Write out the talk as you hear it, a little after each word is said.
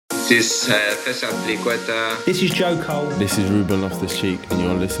This is Joe Cole. This is Ruben Loftus-Cheek, and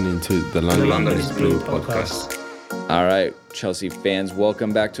you're listening to the London is Blue podcast. All right, Chelsea fans,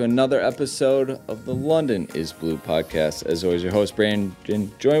 welcome back to another episode of the London is Blue podcast. As always, your host, Brandon,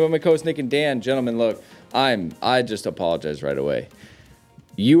 joined by my co-host, Nick and Dan. Gentlemen, look, I just apologize right away.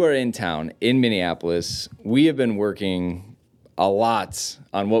 You are in town in Minneapolis. We have been working a lot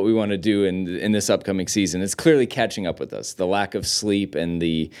on what we want to do in this upcoming season. It's clearly catching up with us. The lack of sleep and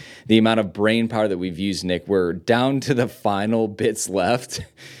the amount of brain power that we've used, Nick. We're down to the final bits left,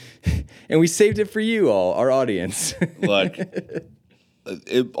 and we saved it for you all, our audience. Look,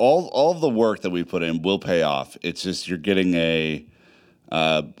 all the work that we put in will pay off. It's just you're getting a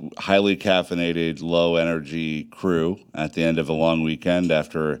highly caffeinated, low-energy crew at the end of a long weekend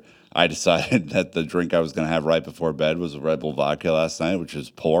after I decided that the drink I was going to have right before bed was a Red Bull vodka last night, which is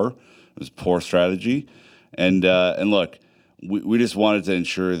poor. It was poor strategy. And look, we just wanted to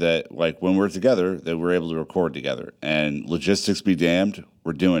ensure that, like, when we're together, that we're able to record together. And logistics be damned,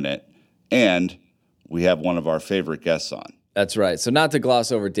 we're doing it. And we have one of our favorite guests on. That's right. So not to gloss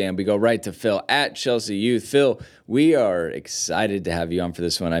over Dan, we go right to Phil at Chelsea Youth. Phil, we are excited to have you on for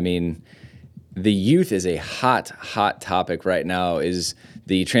this one. I mean, the youth is a hot topic right now.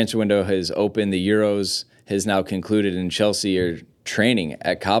 The transfer window has opened, the Euros has now concluded, and Chelsea are training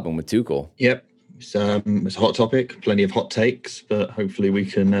at Cobham with Tuchel. Yep. It's a hot topic, plenty of hot takes, but hopefully we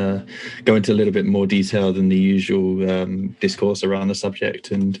can go into a little bit more detail than the usual discourse around the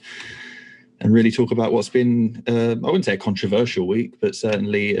subject and really talk about what's been, I wouldn't say a controversial week, but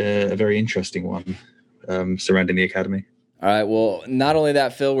certainly a very interesting one surrounding the academy. All right, well, not only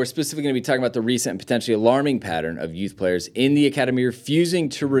that, Phil, we're specifically going to be talking about the recent and potentially alarming pattern of youth players in the academy refusing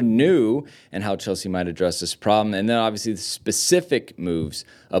to renew and how Chelsea might address this problem. And then obviously the specific moves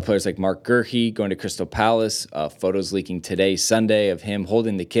of players like Mark Gurkey going to Crystal Palace, photos leaking today, Sunday, of him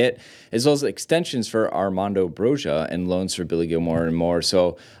holding the kit, as well as extensions for Armando Broja and loans for Billy Gilmore and more.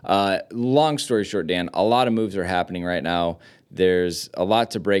 So long story short, Dan, a lot of moves are happening right now. There's a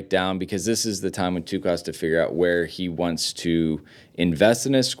lot to break down because this is the time when Tuchel has to figure out where he wants to invest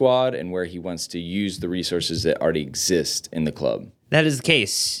in his squad and where he wants to use the resources that already exist in the club. That is the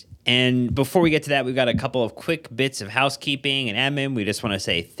case. And before we get to that, we've got a couple of quick bits of housekeeping and admin. We just want to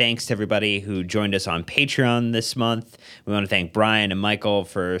say thanks to everybody who joined us on Patreon this month. We want to thank Brian and Michael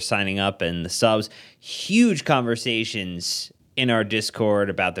for signing up and the subs. Huge conversations in our Discord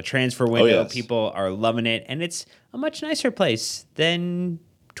about the transfer window. Oh, yes. People are loving it, and it's a much nicer place than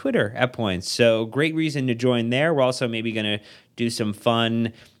Twitter at points. So great reason to join there. We're also maybe going to do some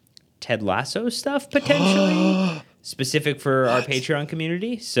fun Ted Lasso stuff potentially, specific for our Patreon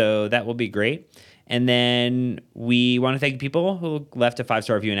community. So that will be great. And then we want to thank people who left a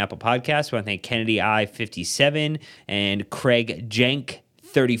 5-star review in Apple Podcasts. We want to thank Kennedy I57 and Craig Jenk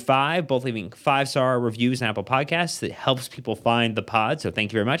 35, both leaving 5-star reviews on Apple Podcasts. That helps people find the pod, so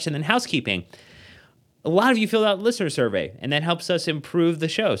thank you very much. And then housekeeping. A lot of you filled out a listener survey, and that helps us improve the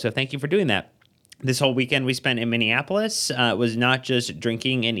show, so thank you for doing that. This whole weekend we spent in Minneapolis was not just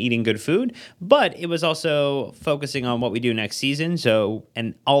drinking and eating good food, but it was also focusing on what we do next season. So,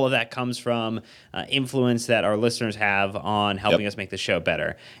 and all of that comes from influence that our listeners have on helping us make the show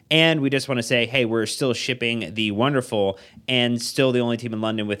better. And we just want to say, hey, we're still shipping the wonderful and still the only team in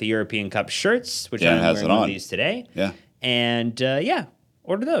London with the European Cup shirts, which I'm wearing one of these today. Yeah. And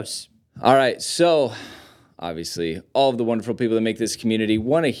order those. All right, so obviously, all of the wonderful people that make this community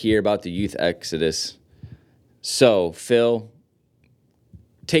want to hear about the youth exodus. So, Phil,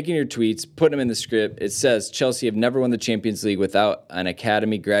 taking your tweets, putting them in the script, it says Chelsea have never won the Champions League without an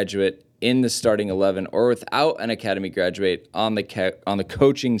academy graduate in the starting 11 or without an academy graduate on the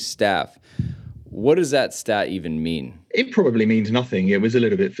coaching staff. What does that stat even mean? It probably means nothing. It was a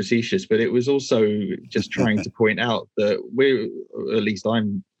little bit facetious, but it was also just trying to point out that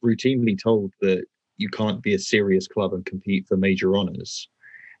I'm routinely told that you can't be a serious club and compete for major honours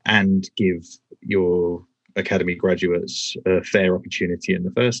and give your academy graduates a fair opportunity in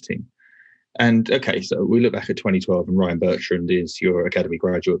the first team. And okay, so we look back at 2012 and Ryan Bertrand is your academy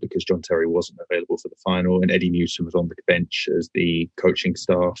graduate because John Terry wasn't available for the final and Eddie Newsom was on the bench as the coaching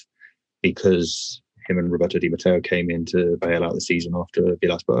staff because him and Roberto Di Matteo came in to bail out the season after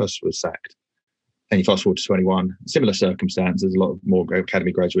Villas-Boas was sacked. And you fast forward to 21, similar circumstances, there's a lot of more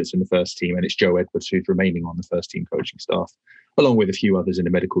academy graduates in the first team, and it's Joe Edwards who's remaining on the first team coaching staff, along with a few others in the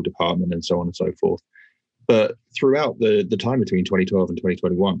medical department and so on and so forth. But throughout the time between 2012 and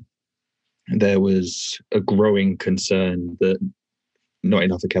 2021, there was a growing concern that not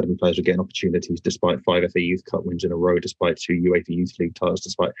enough academy players were getting opportunities despite 5 FA Youth Cup wins in a row, despite 2 UEFA Youth League titles,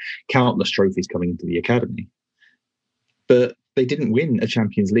 despite countless trophies coming into the academy. But they didn't win a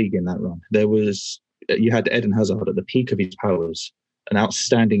Champions League in that run. You had Eden Hazard at the peak of his powers, an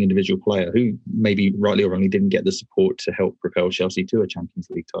outstanding individual player who maybe rightly or wrongly didn't get the support to help propel Chelsea to a Champions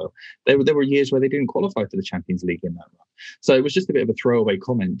League title. There were years where they didn't qualify for the Champions League in that run. So it was just a bit of a throwaway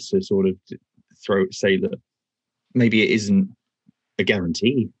comment to sort of say that maybe it isn't a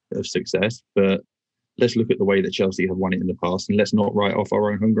guarantee of success, but let's look at the way that Chelsea have won it in the past, and let's not write off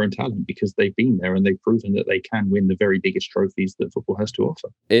our own hunger and talent, because they've been there and they've proven that they can win the very biggest trophies that football has to offer.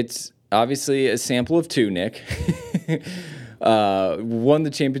 It's obviously a sample of two, Nick. Won the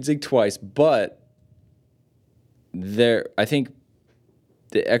Champions League twice, but I think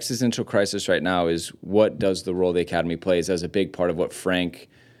the existential crisis right now is what does the role the academy plays. As a big part of what Frank,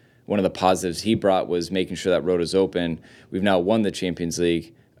 one of the positives he brought was making sure that road is open. We've now won the Champions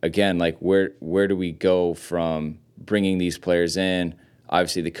League. Again, like where do we go from bringing these players in?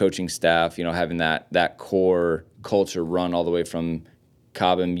 Obviously, the coaching staff, having that core culture run all the way from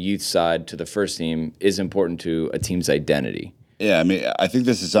Cobham youth side to the first team is important to a team's identity. Yeah, I mean, I think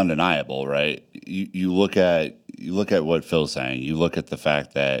this is undeniable, right? You look at what Phil's saying. You look at the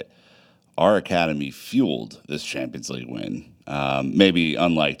fact that our academy fueled this Champions League win. Maybe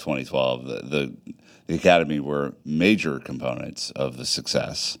unlike 2012, the academy were major components of the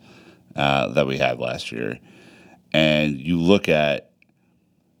success that we had last year. And you look at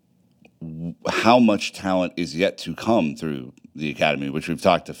how much talent is yet to come through the academy, which we've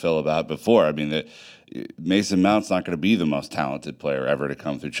talked to Phil about before. I mean, Mason Mount's not going to be the most talented player ever to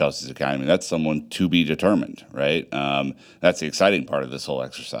come through Chelsea's academy. That's someone to be determined, right? That's the exciting part of this whole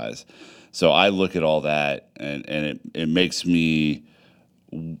exercise. So I look at all that, and it makes me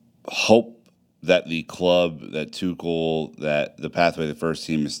hope that the club, that Tuchel, that the pathway to the first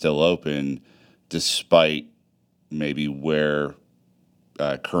team is still open, despite maybe where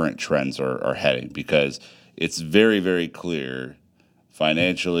current trends are heading, because it's very, very clear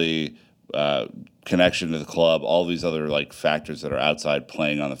financially, connection to the club, all these other factors that are outside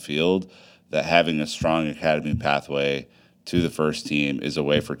playing on the field, that having a strong academy pathway to the first team is a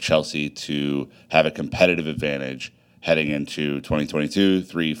way for Chelsea to have a competitive advantage heading into 2022,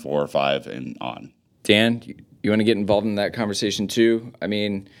 3, 4, 5, and on. Dan, you want to get involved in that conversation too? I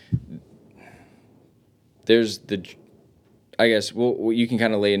mean, I guess you can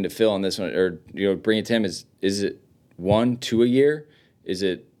kind of lay into Phil on this one, or bring it to him. Is it 1, 2 a year? Is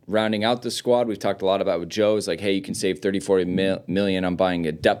it rounding out the squad? We've talked a lot about with Joe. It's like, hey, you can save 30, 40 million on buying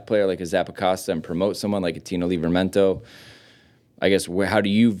a depth player like a Zappacosta and promote someone like a Tino Livramento. I guess how do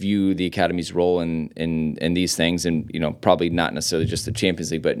you view the academy's role in these things, and probably not necessarily just the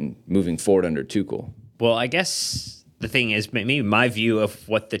Champions League, but in moving forward under Tuchel? Well, I guess the thing is, maybe my view of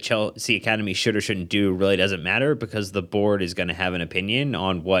what the Chelsea academy should or shouldn't do really doesn't matter, because the board is going to have an opinion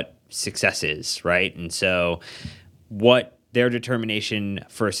on what success is, right? And so what their determination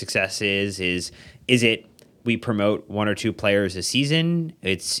for success is it we promote 1 or 2 players a season?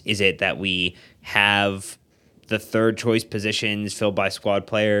 Is it that we have the third choice positions filled by squad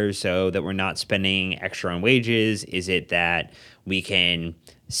players so that we're not spending extra on wages? Is it that we can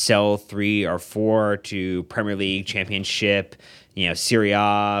sell 3 or 4 to Premier League, Championship, Serie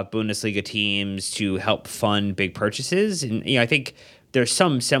A, Bundesliga teams to help fund big purchases? And I think there's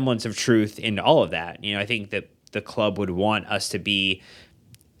some semblance of truth in all of that. I think that the club would want us to be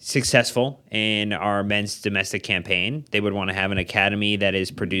successful in our men's domestic campaign. They would want to have an academy that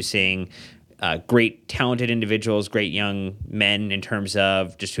is producing great, talented individuals, great young men in terms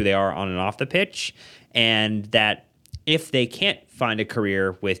of just who they are on and off the pitch, and that if they can't find a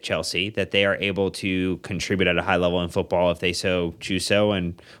career with Chelsea, that they are able to contribute at a high level in football if they so choose so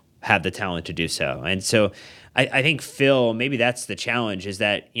and have the talent to do so. And so I think, Phil, maybe that's the challenge, is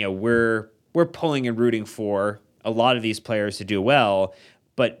that we're pulling and rooting for a lot of these players to do well,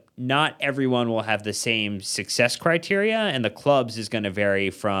 but not everyone will have the same success criteria, and the club's is going to vary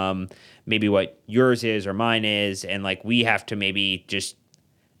from maybe what yours is or mine is, and we have to maybe just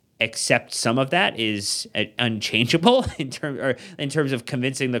accept some of that is unchangeable in terms of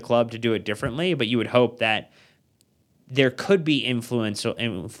convincing the club to do it differently. But you would hope that there could be influential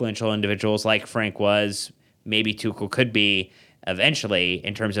individuals like Frank was, maybe Tuchel could be eventually,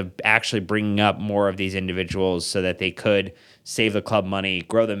 in terms of actually bringing up more of these individuals so that they could save the club money,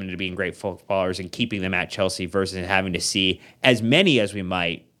 grow them into being great footballers, and keeping them at Chelsea versus having to see as many as we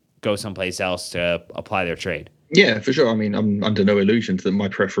might go someplace else to apply their trade. Yeah, for sure. I mean, I'm under no illusions that my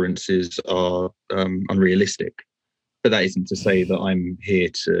preferences are unrealistic. But that isn't to say that I'm here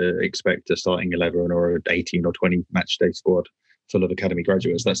to expect a starting 11 or an 18 or 20 match day squad full of academy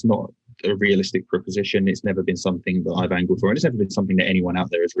graduates. That's not a realistic proposition. It's never been something that I've angled for, and it's never been something that anyone out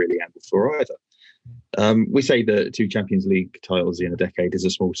there has really angled for either. We say that 2 Champions League titles in a decade is a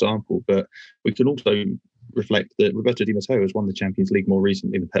small sample, but we can also reflect that Roberto Di Matteo has won the Champions League more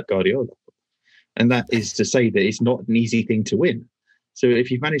recently than Pep Guardiola. And that is to say that it's not an easy thing to win. So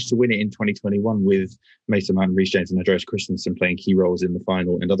if you've managed to win it in 2021 with Mason Mount, Reece James and Andreas Christensen playing key roles in the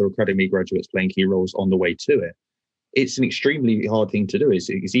final and other academy graduates playing key roles on the way to it, it's an extremely hard thing to do. It's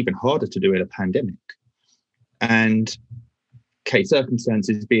even harder to do in a pandemic. And okay,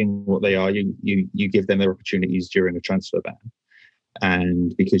 circumstances being what they are, you give them their opportunities during a transfer ban.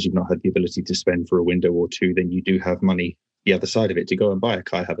 And because you've not had the ability to spend for a window or two, then you do have money the other side of it to go and buy a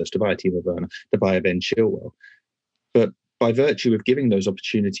Kai Havertz, to buy a Timo Werner, to buy a Ben Chilwell. But by virtue of giving those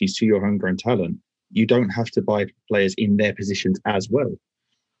opportunities to your homegrown talent, you don't have to buy players in their positions as well.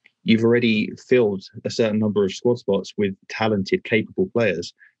 You've already filled a certain number of squad spots with talented, capable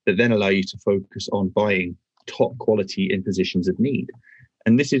players that then allow you to focus on buying top quality in positions of need.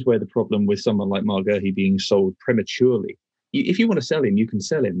 And this is where the problem with someone like Marc Guehi being sold prematurely. If you want to sell him, you can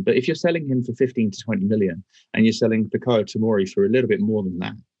sell him. But if you're selling him for 15 to 20 million and you're selling Fikayo Tomori for a little bit more than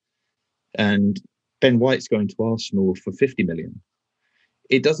that, and Ben White's going to Arsenal for 50 million,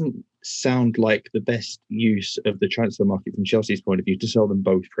 it doesn't sound like the best use of the transfer market from Chelsea's point of view to sell them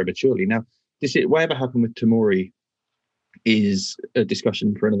both prematurely. Now, whatever happened with Tomori is a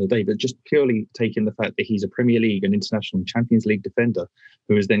discussion for another day, but just purely taking the fact that he's a Premier League and International Champions League defender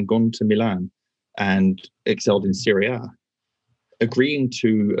who has then gone to Milan and excelled in Serie A, agreeing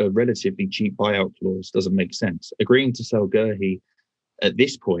to a relatively cheap buyout clause doesn't make sense. Agreeing to sell Guehi at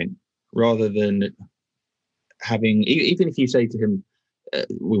this point, rather than having, even if you say to him,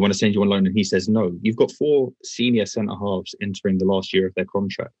 we want to send you on loan, and he says no, you've got 4 senior centre-halves entering the last year of their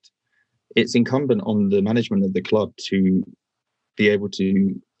contract. It's incumbent on the management of the club to be able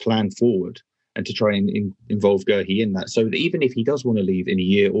to plan forward and to try and involve Guehi in that. So that even if he does want to leave in a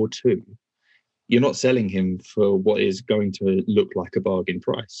year or two, you're not selling him for what is going to look like a bargain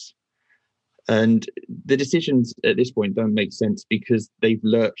price. And the decisions at this point don't make sense because they've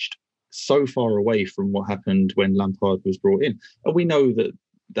lurched so far away from what happened when Lampard was brought in. And we know that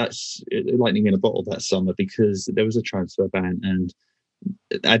that's lightning in a bottle that summer because there was a transfer ban and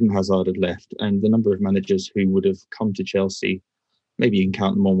Eden Hazard had left, and the number of managers who would have come to Chelsea, maybe you can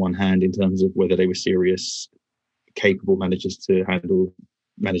count them on one hand in terms of whether they were serious, capable managers to handle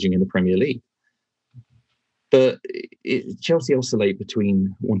managing in the Premier League. But Chelsea oscillate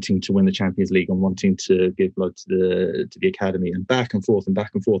between wanting to win the Champions League and wanting to give blood to the academy, and back and forth, and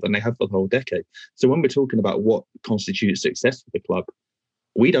they have for the whole decade. So when we're talking about what constitutes success for the club,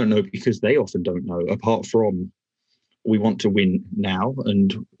 we don't know because they often don't know, apart from we want to win now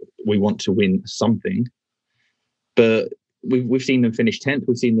and we want to win something. But we've seen them finish 10th,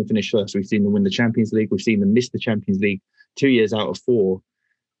 we've seen them finish first, we've seen them win the Champions League, we've seen them miss the Champions League 2 years out of 4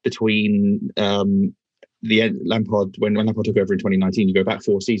 between Lampard, when Lampard took over in 2019, you go back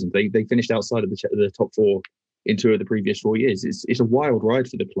 4 seasons, they finished outside of the top 4 in 2 of the previous 4 years. It's a wild ride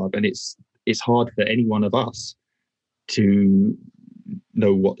for the club, and it's hard for any one of us to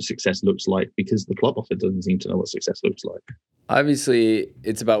know what success looks like because the club often doesn't seem to know what success looks like. Obviously,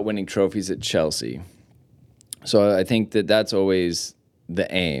 it's about winning trophies at Chelsea. So I think that's always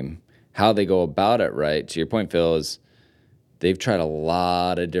the aim. How they go about it, right? To your point, Phil, is they've tried a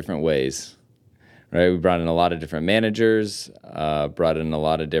lot of different ways. Right, we brought in a lot of different managers, brought in a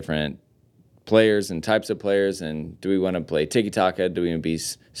lot of different players and types of players. And do we want to play tiki-taka? Do we want to be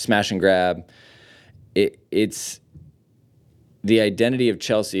smash and grab? It's the identity of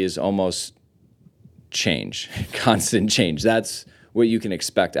Chelsea is almost change, constant change. That's what you can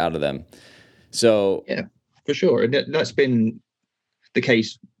expect out of them. So yeah, for sure, and that's been the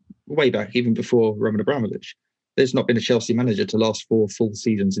case way back, even before Roman Abramovich. There's not been a Chelsea manager to last 4 full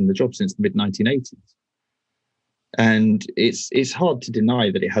seasons in the job since the mid-1980s. And it's hard to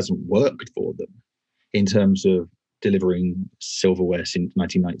deny that it hasn't worked for them in terms of delivering silverware since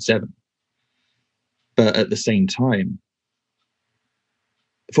 1997. But at the same time,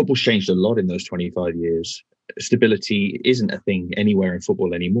 football's changed a lot in those 25 years. Stability isn't a thing anywhere in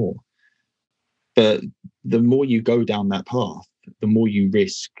football anymore. But the more you go down that path, the more you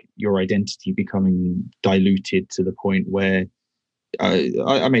risk your identity becoming diluted to the point where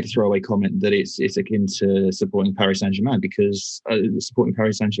I made a throwaway comment that it's akin to supporting Paris Saint-Germain, because supporting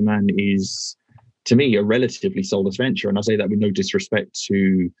Paris Saint-Germain is, to me, a relatively soulless venture. And I say that with no disrespect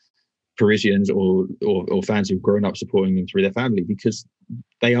to Parisians or fans who've grown up supporting them through their family, because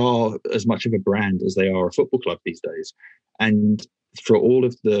they are as much of a brand as they are a football club these days. And for all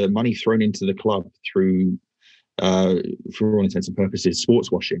of the money thrown into the club through, for all intents and purposes,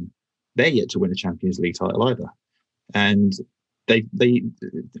 sports washing, they're yet to win a Champions League title either. And they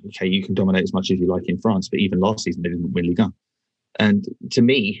okay, you can dominate as much as you like in France, but even last season they didn't win Ligue 1. And to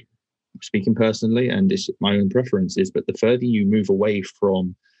me, speaking personally, and it's my own preferences, but the further you move away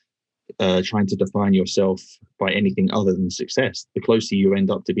from trying to define yourself by anything other than success, the closer you end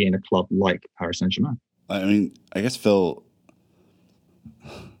up to being a club like Paris Saint-Germain. I mean, I guess, Phil,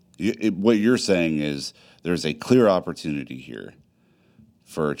 what you're saying is there's a clear opportunity here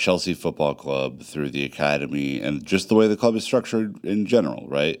for Chelsea Football Club through the academy and just the way the club is structured in general,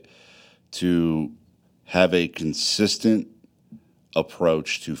 right, to have a consistent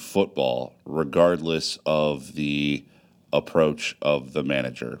approach to football regardless of the approach of the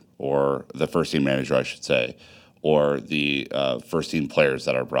manager, or the first team manager, I should say, or the first team players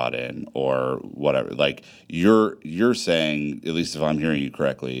that are brought in, or whatever. Like you're saying, at least if I'm hearing you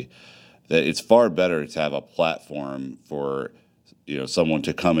correctly, that it's far better to have a platform for someone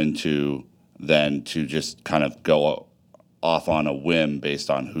to come into than to just kind of go off on a whim based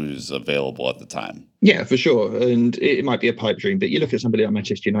on who's available at the time. Yeah, for sure. And it might be a pipe dream, but you look at somebody like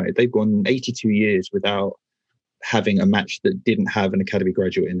Manchester United, they've gone 82 years without having a match that didn't have an academy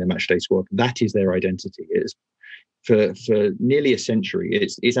graduate in their matchday squad. That is their identity. It's for nearly a century.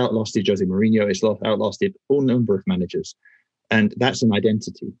 It's outlasted Jose Mourinho. It's outlasted all number of managers, and that's an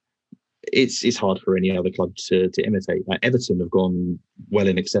identity. It's hard for any other club to imitate. Like Everton have gone well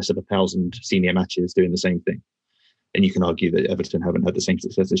in excess of 1,000 senior matches doing the same thing. And you can argue that Everton haven't had the same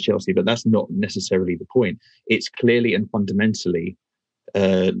success as Chelsea, but that's not necessarily the point. It's clearly and fundamentally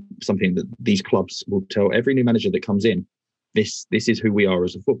something that these clubs will tell every new manager that comes in. This is who we are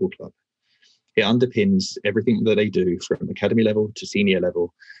as a football club. It underpins everything that they do from academy level to senior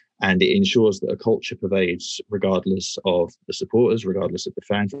level, and it ensures that a culture pervades regardless of the supporters, regardless of the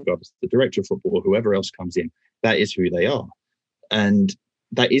fans, regardless of the director of football, or whoever else comes in. That is who they are. And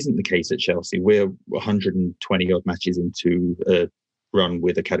that isn't the case at Chelsea. We're 120 odd matches into a run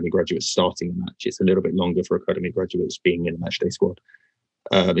with academy graduates starting a match. It's a little bit longer for academy graduates being in a matchday squad.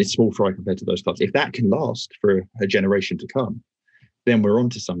 It's small fry compared to those clubs. If that can last for a generation to come, then we're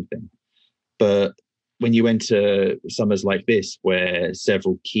onto something. But when you enter summers like this, where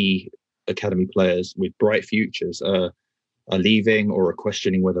several key academy players with bright futures are leaving or are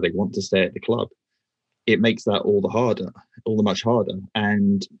questioning whether they want to stay at the club, it makes that all the much harder.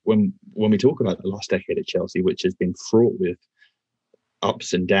 And when we talk about the last decade at Chelsea, which has been fraught with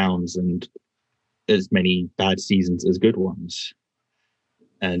ups and downs and as many bad seasons as good ones,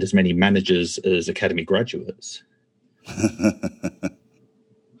 and as many managers as academy graduates,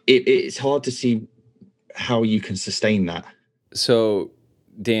 it's hard to see how you can sustain that. So,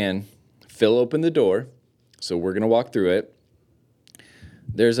 Dan, Phil opened the door, so we're going to walk through it.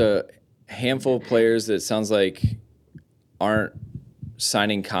 There's a handful of players that sounds like aren't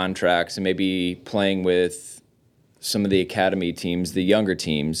signing contracts and maybe playing with some of the academy teams, the younger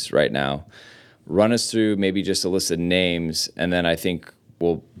teams right now. Run us through maybe just a list of names, and then I think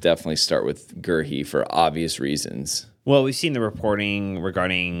we'll definitely start with Gurhi for obvious reasons. Well, we've seen the reporting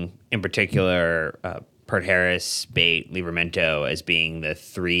regarding, in particular, Pert Harris, Bate, Livramento as being the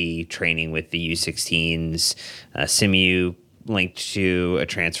three training with the U16s. Simeon linked to a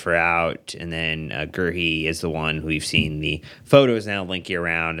transfer out, and then Gurhi is the one who we've seen the photos now linking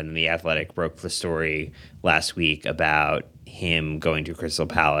around, and The Athletic broke the story last week about him going to Crystal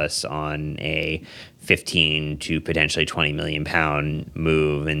Palace on a 15 to potentially 20 million pound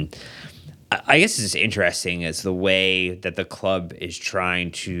move. And I guess it's interesting as the way that the club is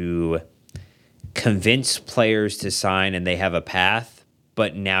trying to convince players to sign and they have a path,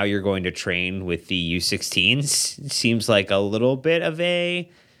 but now you're going to train with the U16s. It seems like a little bit of a,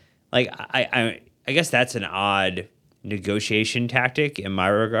 like, I guess that's an odd negotiation tactic in my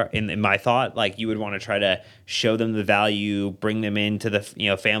regard, in my thought. Like, you would want to try to show them the value, bring them into the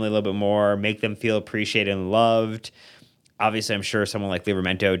family a little bit more, make them feel appreciated and loved. Obviously, I'm sure someone like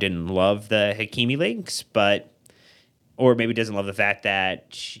Livramento didn't love the Hakimi links, or maybe doesn't love the fact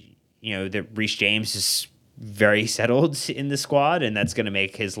that that Reece James is very settled in the squad, and that's going to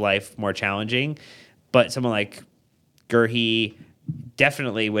make his life more challenging. But someone like Gurhi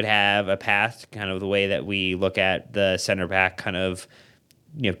definitely would have a path, kind of the way that we look at the center back kind of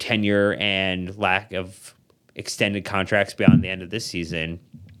tenure and lack of extended contracts beyond the end of this season.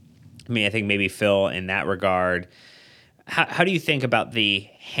 I mean, I think maybe Phil, in that regard, how do you think about the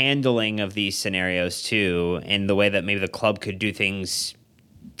handling of these scenarios too, and the way that maybe the club could do things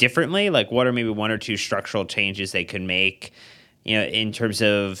differently? Like, what are maybe one or two structural changes they could make, in terms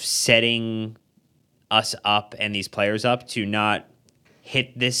of setting us up and these players up to not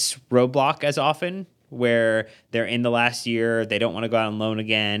hit this roadblock as often, where they're in the last year, they don't want to go out on loan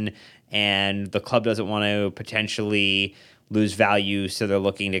again, and the club doesn't want to potentially lose value, so they're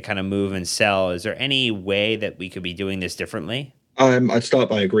looking to kind of move and sell. Is there any way that we could be doing this differently? I'd start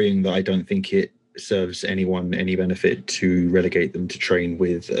by agreeing that I don't think it serves anyone any benefit to relegate them to train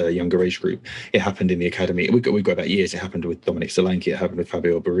with a younger age group. It happened in the academy. We go back years. It happened with Dominic Solanke. It happened with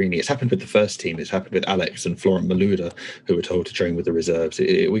Fabio Borini. It's happened with the first team. It's happened with Alex and Florent Malouda, who were told to train with the reserves.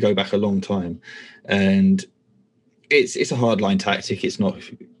 We go back a long time, and it's a hardline tactic. It's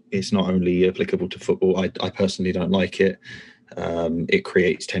not only applicable to football. I personally don't like it. It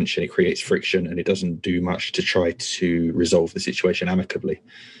creates tension, it creates friction, and it doesn't do much to try to resolve the situation amicably.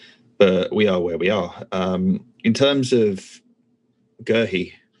 But we are where we are. In terms of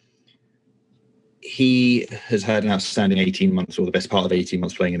Guehi, he has had an outstanding 18 months, or the best part of 18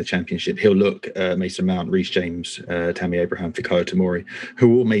 months playing in the Championship. He'll look at Mason Mount, Reece James, Tammy Abraham, Fikayo Tomori,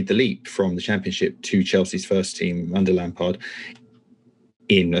 who all made the leap from the Championship to Chelsea's first team under Lampard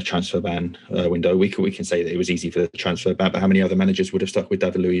in a transfer ban window. We can say that it was easy for the transfer ban, but how many other managers would have stuck with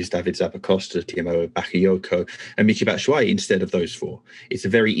David Luiz, David Zappacosta, Timo Bakayoko, and Michy Batshuayi instead of those four? It's a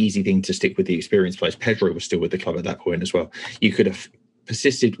very easy thing to stick with the experienced players. Pedro was still with the club at that point as well. You could have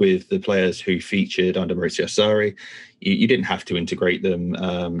persisted with the players who featured under Maurizio Sarri. You didn't have to integrate them.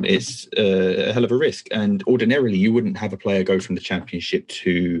 It's a hell of a risk. And ordinarily, you wouldn't have a player go from the Championship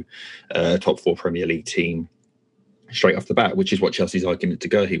to a top 4 Premier League team straight off the bat, which is what Chelsea's argument to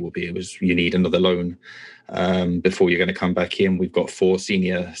Guehi will be. It was, you need another loan before you're going to come back in. We've got 4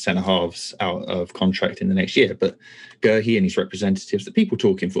 senior centre-halves out of contract in the next year. But Guehi and his representatives, the people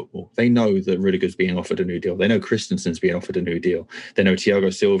talking football, they know that Rudiger's being offered a new deal. They know Christensen's being offered a new deal. They know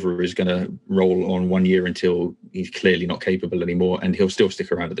Thiago Silva is going to roll on 1 year until he's clearly not capable anymore, and he'll still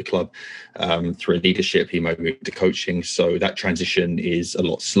stick around at the club through leadership. He might move to coaching. So that transition is a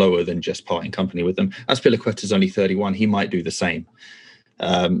lot slower than just parting company with them. Azpilicueta's only 31. He might do the same.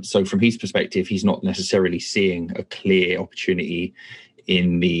 So from his perspective, he's not necessarily seeing a clear opportunity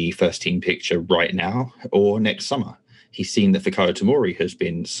in the first team picture right now or next summer. He's seen that Fikayo Tomori has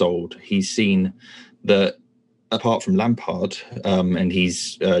been sold. He's seen that apart from Lampard, and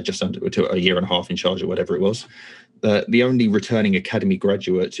he's just under a year and a half in charge or whatever it was, the only returning academy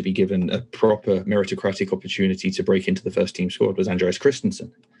graduate to be given a proper meritocratic opportunity to break into the first team squad was Andreas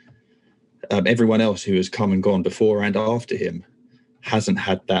Christensen. Everyone else who has come and gone before and after him hasn't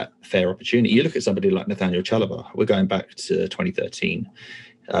had that fair opportunity. You look at somebody like Nathaniel Chalobah. We're going back to 2013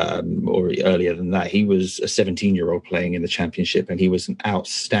 or earlier than that. He was a 17-year-old playing in the Championship, and he was an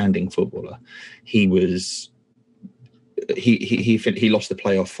outstanding footballer. He lost the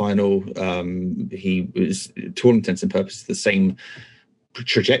playoff final. He was, to all intents and purposes, the same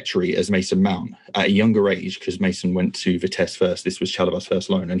trajectory as Mason Mount at a younger age, because Mason went to Vitesse first. This was Chalobah's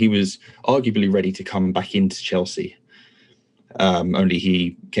first loan, and he was arguably ready to come back into Chelsea. Only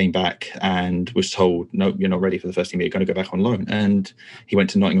he came back and was told, no, you're not ready for the first team. You're going to go back on loan. And he went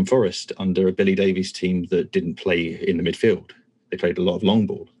to Nottingham Forest under a Billy Davies team that didn't play in the midfield. They played a lot of long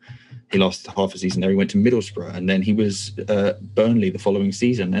ball. He lost half a season there. He went to Middlesbrough, and then he was Burnley the following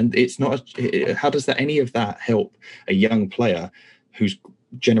season. And it's not, how does any of that help a young player who's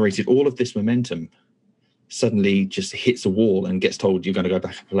generated all of this momentum suddenly just hits a wall and gets told you're going to go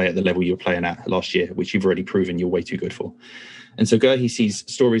back and play at the level you were playing at last year, which you've already proven you're way too good for? And so Guehi sees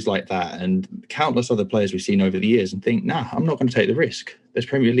stories like that and countless other players we've seen over the years and think, nah, I'm not going to take the risk. There's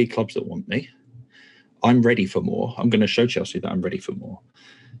Premier League clubs that want me. I'm ready for more. I'm going to show Chelsea that I'm ready for more.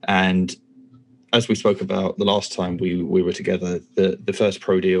 And as we spoke about the last time we were together, the first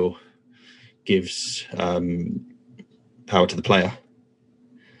pro deal gives power to the player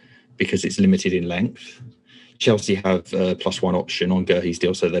because it's limited in length. Chelsea have a +1 option on Guehi's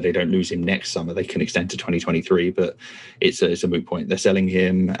deal so that they don't lose him next summer. They can extend to 2023, but it's a moot point. They're selling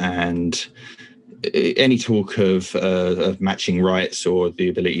him, and any talk of matching rights or the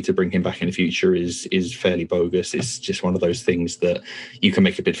ability to bring him back in the future is fairly bogus. It's just one of those things that you can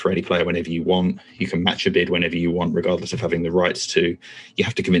make a bid for any player whenever you want. You can match a bid whenever you want, regardless of having the rights to. You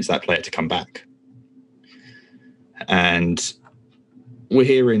have to convince that player to come back. And we're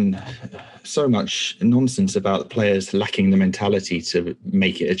hearing so much nonsense about players lacking the mentality to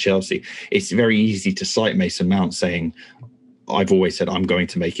make it at Chelsea. It's very easy to cite Mason Mount saying, I've always said I'm going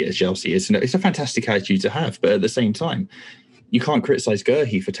to make it at Chelsea. It's a fantastic attitude to have, but at the same time, you can't criticise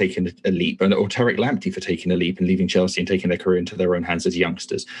Guehi for taking a leap, or Tariq Lamptey for taking a leap and leaving Chelsea and taking their career into their own hands as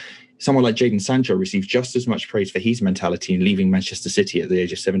youngsters. Someone like Jadon Sancho received just as much praise for his mentality in leaving Manchester City at the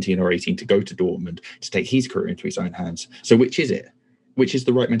age of 17 or 18 to go to Dortmund to take his career into his own hands. So which is it? Which is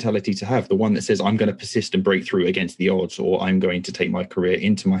the right mentality to have? The one that says, I'm going to persist and break through against the odds, or I'm going to take my career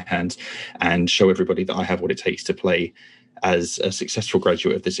into my hands and show everybody that I have what it takes to play as a successful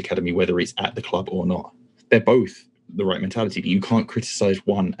graduate of this academy, whether it's at the club or not. They're both the right mentality. You can't criticize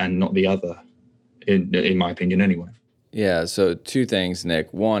one and not the other, in my opinion, anyway. Yeah. So 2 things,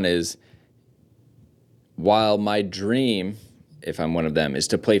 Nick. One is, while my dream, if I'm one of them, is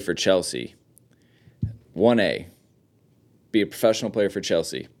to play for Chelsea, 1A, be a professional player for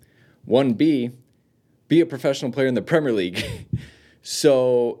Chelsea. 1B, be a professional player in the Premier League.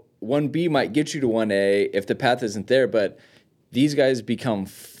 So 1B might get you to 1A if the path isn't there, but these guys become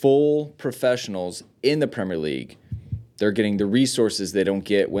full professionals in the Premier League. They're getting the resources they don't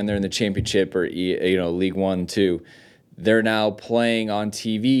get when they're in the Championship or League 1, 2. They're now playing on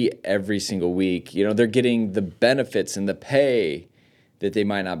TV every single week. They're getting the benefits and the pay that they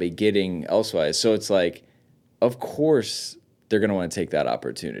might not be getting elsewise. So it's like, of course, they're going to want to take that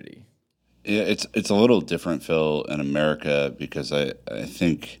opportunity. Yeah, it's a little different, Phil, in America, because I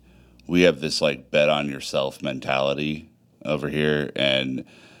think we have this like bet on yourself mentality over here, and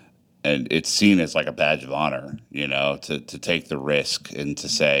it's seen as like a badge of honor, to take the risk and to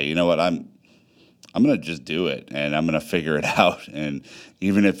say, you know what, I'm going to just do it and I'm going to figure it out. And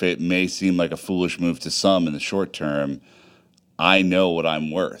even if it may seem like a foolish move to some in the short term, I know what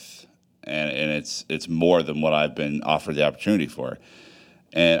I'm worth, and it's more than what I've been offered the opportunity for.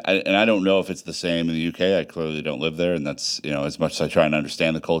 And I don't know if it's the same in the UK. I clearly don't live there, and that's, as much as I try and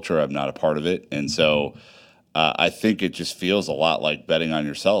understand the culture, I'm not a part of it. And so I think it just feels a lot like betting on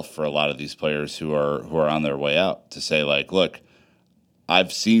yourself for a lot of these players who are on their way out, to say like, look,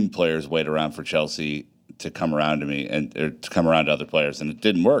 I've seen players wait around for Chelsea to come around to me or to come around to other players, and it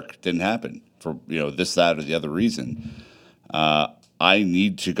didn't work, didn't happen for this, that, or the other reason. I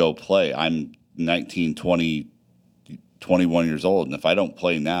need to go play. I'm 19, 20, 21 years old, and if I don't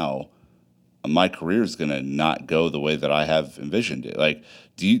play now, my career is going to not go the way that I have envisioned it. Like,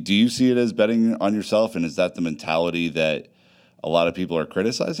 do you see it as betting on yourself, and is that the mentality that a lot of people are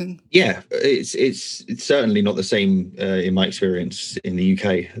criticizing? Yeah, it's certainly not the same in my experience in the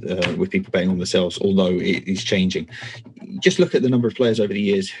UK with people betting on themselves, although it is changing. Just look at the number of players over the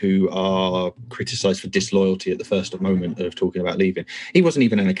years who are criticised for disloyalty at the first moment of talking about leaving. He wasn't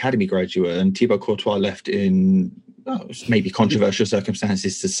even an academy graduate, and Thibaut Courtois left in maybe controversial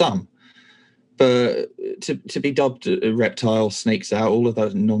circumstances to some. But to be dubbed a reptile, snakes out, all of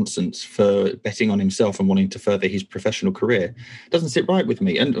that nonsense for betting on himself and wanting to further his professional career doesn't sit right with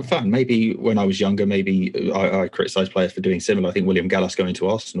me. And fine, maybe when I was younger, maybe I criticised players for doing similar. I think William Gallas going to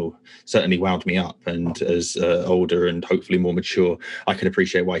Arsenal certainly wound me up. And as older and hopefully more mature, I can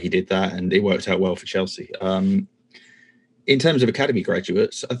appreciate why he did that. And it worked out well for Chelsea. In terms of academy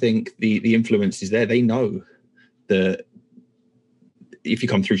graduates, I think the influence is there. They know that if you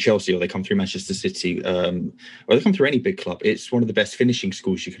come through Chelsea or they come through Manchester City or they come through any big club, it's one of the best finishing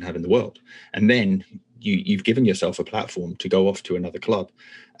schools you can have in the world. And then you've given yourself a platform to go off to another club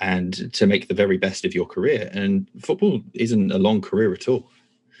and to make the very best of your career. And football isn't a long career at all,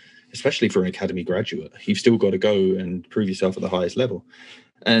 especially for an academy graduate. You've still got to go and prove yourself at the highest level.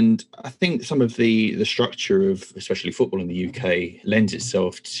 And I think some of the structure of especially football in the UK lends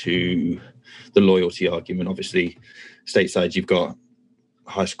itself to the loyalty argument. Obviously, stateside, you've got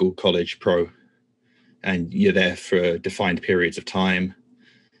high school, college, pro, and you're there for defined periods of time.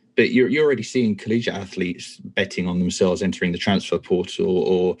 But you're already seeing collegiate athletes betting on themselves entering the transfer portal,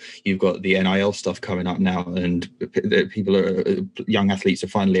 or you've got the NIL stuff coming up now, and young athletes are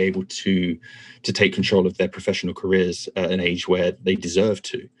finally able to take control of their professional careers at an age where they deserve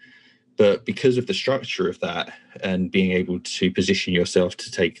to. But because of the structure of that and being able to position yourself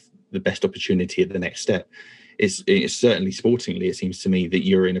to take the best opportunity at the next step, it's certainly sportingly, it seems to me that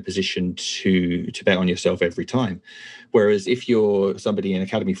you're in a position to bet on yourself every time. Whereas if you're somebody in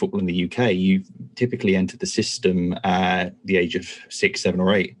academy football in the UK, you typically enter the system at the age of 6, 7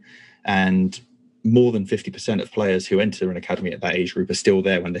 or 8. And more than 50% of players who enter an academy at that age group are still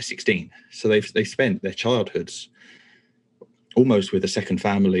there when they're 16. So they've spent their childhoods almost with a second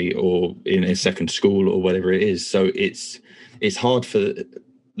family or in a second school or whatever it is. So it's hard for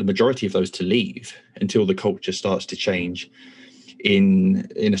the majority of those to leave until the culture starts to change in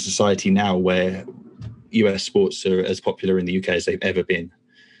a society now where US sports are as popular in the UK as they've ever been.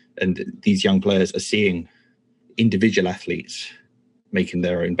 And these young players are seeing individual athletes making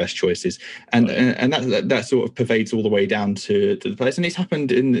their own best choices. And that sort of pervades all the way down to the players. And it's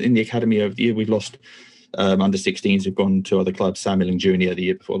happened in the academy of the year. We've lost under 16s who've gone to other clubs. Sam Milling Jr. the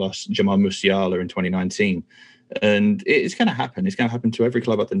year before last, Jamal Musiala in 2019. And it's going to happen. It's going to happen to every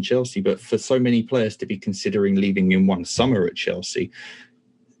club other than Chelsea. But for so many players to be considering leaving in one summer at Chelsea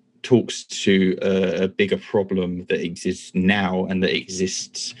talks to a bigger problem that exists now and that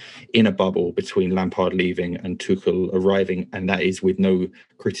exists in a bubble between Lampard leaving and Tuchel arriving. And that is with no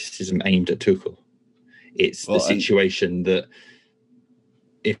criticism aimed at Tuchel. It's the situation that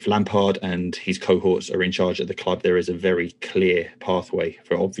if Lampard and his cohorts are in charge of the club, there is a very clear pathway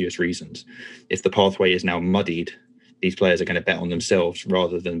for obvious reasons. If the pathway is now muddied, these players are going to bet on themselves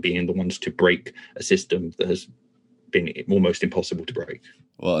rather than being the ones to break a system that has been almost impossible to break.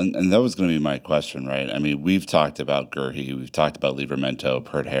 Well, and that was going to be my question, right? I mean, we've talked about Gurhey, we've talked about Livramento,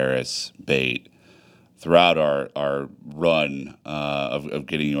 Pert Harris, Bate, throughout our run of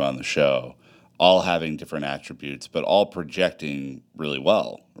getting you on the show, all having different attributes, but all projecting really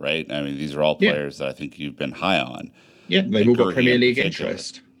well, right? I mean, these are all players that I think you've been high on. Yeah, they've all got Premier League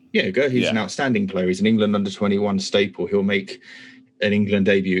interest. Yeah, Gurhey's an outstanding player. He's an England under-21 staple. He'll make an England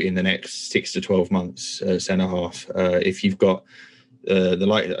debut in the next 6 to 12 months, centre-half. If you've got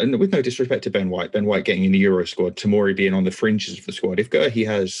and with no disrespect to Ben White getting in the Euro squad, Tomori being on the fringes of the squad, if Gurhey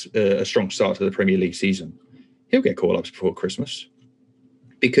has a strong start to the Premier League season, he'll get call-ups before Christmas.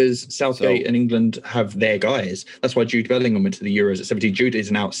 Because Southgate and England have their guys. That's why Jude Bellingham went to the Euros at 17. Jude is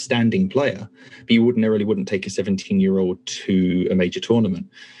an outstanding player, but you ordinarily wouldn't take a 17-year-old to a major tournament.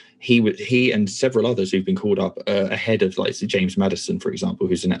 He and several others who've been called up ahead of, like James Maddison, for example,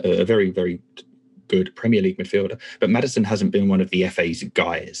 who's a very, very good Premier League midfielder. But Maddison hasn't been one of the FA's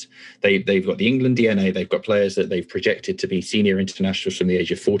guys. They've got the England DNA. They've got players that they've projected to be senior internationals from the age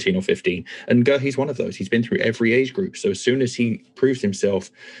of 14 or 15. And Gurhey's one of those. He's been through every age group. So as soon as he proves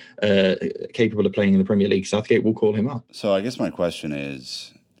himself capable of playing in the Premier League, Southgate will call him up. So I guess my question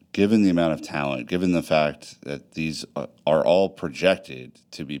is, given the amount of talent, given the fact that these are all projected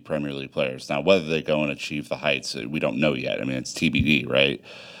to be Premier League players, now whether they go and achieve the heights, we don't know yet. I mean, it's TBD, right?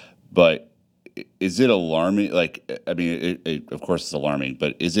 But is it alarming? Like, I mean, it of course it's alarming,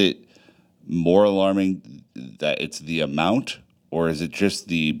 but is it more alarming that it's the amount, or is it just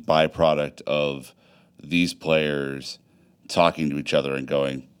the byproduct of these players talking to each other and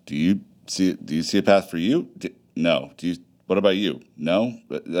going, do you see a path for you? No. What about you? No.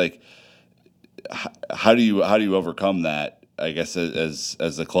 Like, how do you overcome that? I guess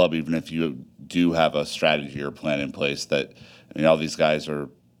as a club, even if you do have a strategy or plan in place, that, I mean, all these guys are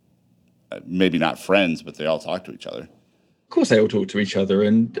maybe not friends, but they all talk to each other. Of course, they all talk to each other,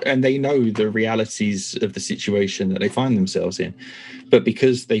 and they know the realities of the situation that they find themselves in. But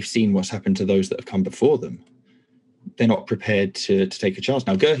because they've seen what's happened to those that have come before them, they're not prepared to take a chance.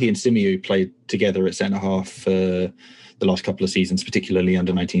 Now, Gurhey and Simiyu played together at centre-half for the last couple of seasons, particularly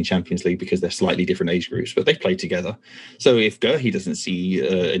under 19 Champions League, because they're slightly different age groups, but they've played together. So if Gurhey doesn't see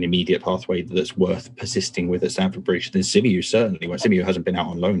an immediate pathway that's worth persisting with at Stamford Bridge, then Simiyu certainly won't. Simiyu hasn't been out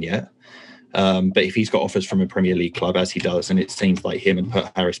on loan yet. But if he's got offers from a Premier League club, as he does, and it seems like him and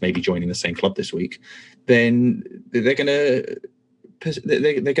Pert Harris may be joining the same club this week, then they're going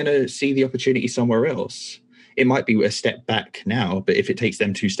to see the opportunity somewhere else. It might be a step back now, but if it takes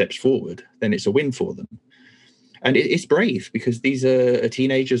them 2 steps forward, then it's a win for them. And it's brave, because these are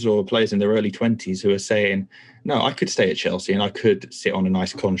teenagers or players in their early 20s who are saying, no, I could stay at Chelsea and I could sit on a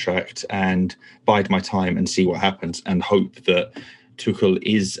nice contract and bide my time and see what happens and hope that Tuchel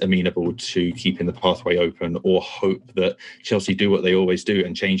is amenable to keeping the pathway open, or hope that Chelsea do what they always do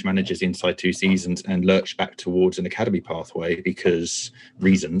and change managers inside 2 seasons and lurch back towards an academy pathway because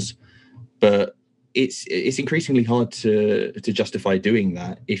reasons. But it's increasingly hard to justify doing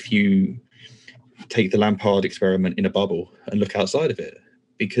that if you take the Lampard experiment in a bubble and look outside of it,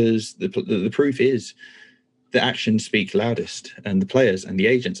 because the proof is the actions speak loudest, and the players and the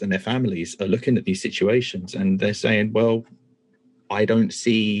agents and their families are looking at these situations and they're saying, well, I don't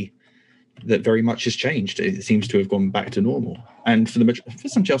see that very much has changed. It seems to have gone back to normal. And for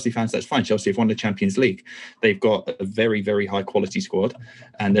some Chelsea fans, that's fine. Chelsea have won the Champions League. They've got a very, very high quality squad,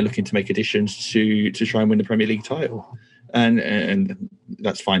 and they're looking to make additions to try and win the Premier League title. And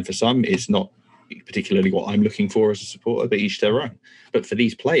that's fine for some. It's not particularly what I'm looking for as a supporter, but each their own. But for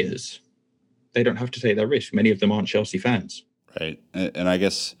these players, they don't have to take that risk. Many of them aren't Chelsea fans. Right. And I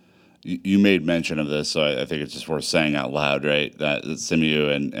guess you made mention of this, so I think it's just worth saying out loud, right, that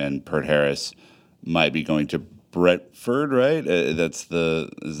Simiyu and Pert Harris might be going to Brentford, right?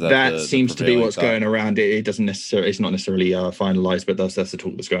 That seems to be what's going around. It doesn't necessarily, it's not necessarily finalised, but that's the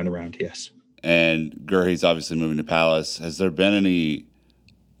talk that's going around, yes. And Gurhey's obviously moving to Palace. Has there been any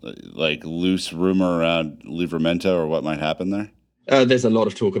loose rumor around Livramento or what might happen there? There's a lot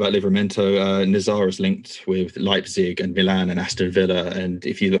of talk about Livramento. Nazar is linked with Leipzig and Milan and Aston Villa. And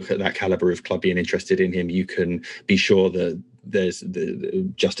if you look at that calibre of club being interested in him, you can be sure that there's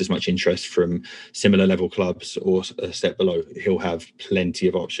just as much interest from similar level clubs or a step below. He'll have plenty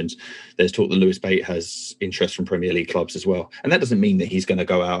of options. There's talk that Lewis Bate has interest from Premier League clubs as well. And that doesn't mean that he's going to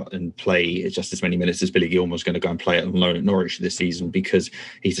go out and play just as many minutes as Billy Gilmour's going to go and play on loan at Norwich this season, because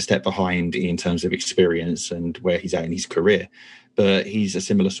he's a step behind in terms of experience and where he's at in his career. But he's a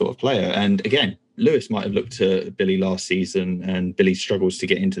similar sort of player. And again, Lewis might have looked at Billy last season, and Billy struggles to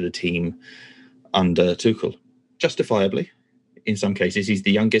get into the team under Tuchel, justifiably. In some cases, he's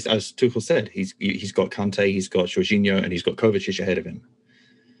the youngest, as Tuchel said. He's got Kante, he's got Jorginho, and he's got Kovacic ahead of him.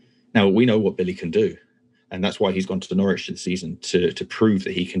 Now, we know what Billy can do, and that's why he's gone to Norwich this season, to prove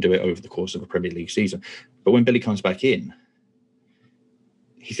that he can do it over the course of a Premier League season. But when Billy comes back in,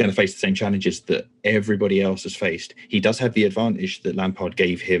 he's going to face the same challenges that everybody else has faced. He does have the advantage that Lampard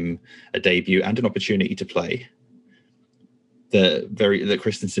gave him a debut and an opportunity to play that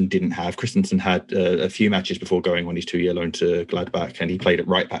Christensen didn't have. Christensen had a few matches before going on his 2-year loan to Gladbach, and he played at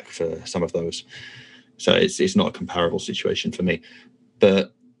right back for some of those. So it's not a comparable situation for me.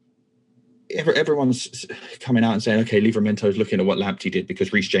 But everyone's coming out and saying, okay, Livramento's looking at what Lamptey did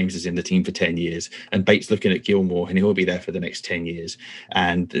because Reece James is in the team for 10 years, and Bates looking at Gilmour and he'll be there for the next 10 years,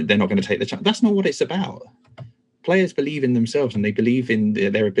 and they're not going to take the chance. That's not what it's about. Players believe in themselves, and they believe in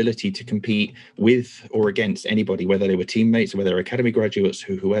their ability to compete with or against anybody, whether they were teammates or whether they're academy graduates,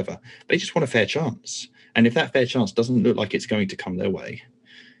 whoever. They just want a fair chance. And if that fair chance doesn't look like it's going to come their way,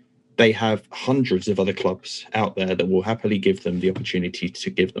 they have hundreds of other clubs out there that will happily give them the opportunity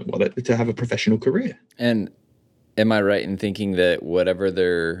to have a professional career. And am I right in thinking that whatever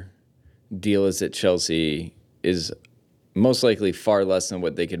their deal is at Chelsea is most likely far less than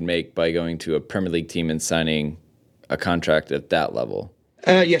what they could make by going to a Premier League team and signing a contract at that level?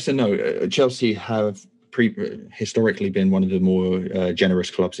 Yes and no. Chelsea have historically been one of the more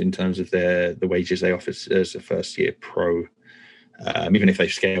generous clubs in terms of the wages they offer as a first-year pro. Even if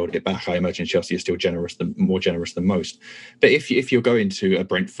they've scaled it back, I imagine Chelsea is still more generous than most. But if you're going to a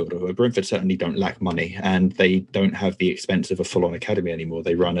Brentford certainly don't lack money, and they don't have the expense of a full-on academy anymore.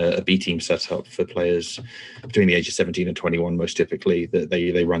 They run a B team setup for players between the ages 17 and 21, most typically. That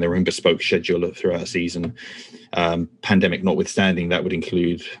they run their own bespoke schedule throughout a season. Pandemic notwithstanding, that would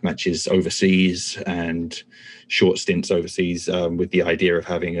include matches overseas and short stints overseas, with the idea of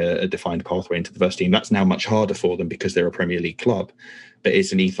having a defined pathway into the first team. That's now much harder for them because they're a Premier League club, but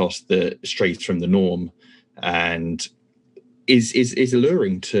it's an ethos that strays from the norm and is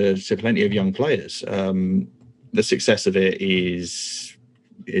alluring to plenty of young players. The success of it is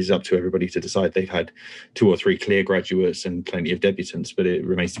up to everybody to decide. They've had 2 or 3 clear graduates and plenty of debutants, but it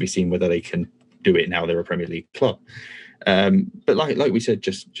remains to be seen whether they can do it now they're a Premier League club. But like we said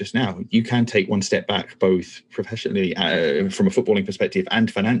just now, you can take one step back, both professionally from a footballing perspective and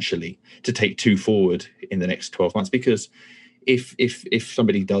financially, to take 2 forward in the next 12 months. Because if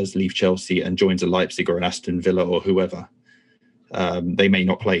somebody does leave Chelsea and joins a Leipzig or an Aston Villa or whoever, they may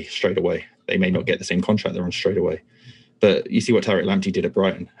not play straight away. They may not get the same contract they're on straight away. But you see what Tariq Lamptey did at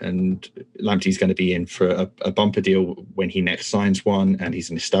Brighton, and Lamptey's going to be in for a bumper deal when he next signs one, and he's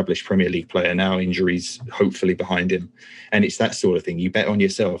an established Premier League player now, injuries hopefully behind him. And it's that sort of thing. You bet on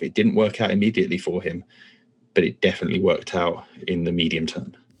yourself. It didn't work out immediately for him, but it definitely worked out in the medium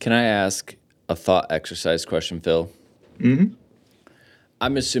term. Can I ask a thought exercise question, Phil? Mm-hmm.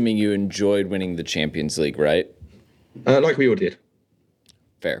 I'm assuming you enjoyed winning the Champions League, right? Like we all did.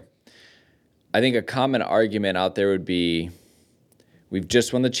 Fair. I think a common argument out there would be, we've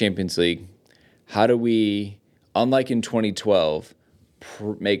just won the Champions League. How do we, unlike in 2012,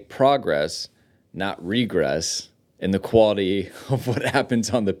 make progress, not regress, in the quality of what happens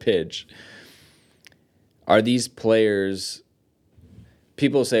on the pitch? Are these players,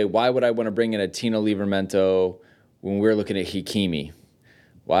 people say, why would I want to bring in a Tino Livramento when we're looking at Hakimi?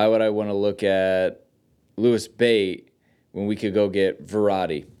 Why would I want to look at Lewis Bate when we could go get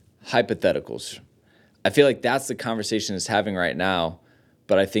Verratti? Hypotheticals. I feel like that's the conversation it's having right now,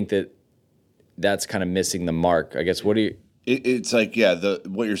 but I think that's kind of missing the mark. I guess, what do you... It's like,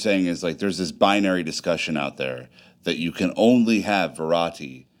 what you're saying is like there's this binary discussion out there that you can only have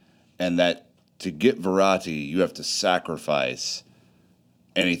Verratti, and that to get Verratti, you have to sacrifice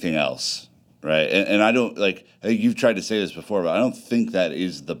anything else, right? And I don't, like, I think you've tried to say this before, but I don't think that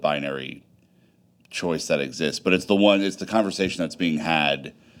is the binary choice that exists, but it's the conversation that's being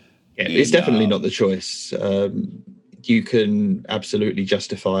had. Yeah, it's definitely not the choice. You can absolutely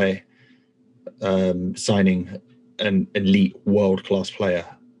justify signing an elite world-class player,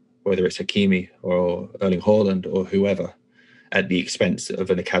 whether it's Hakimi or Erling Haaland or whoever, at the expense of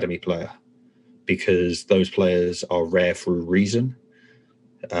an academy player, because those players are rare for a reason,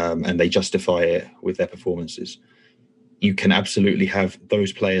 and they justify it with their performances. you can absolutely have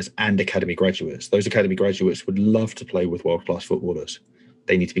those players and academy graduates. Those academy graduates would love to play with world-class footballers.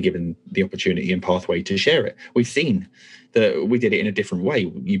 They need to be given the opportunity and pathway to share it. We've seen that we did it in a different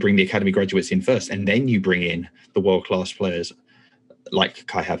way. You bring the academy graduates in first, and then you bring in the world-class players like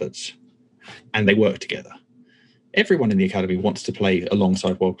Kai Havertz, and they work together. Everyone in the academy wants to play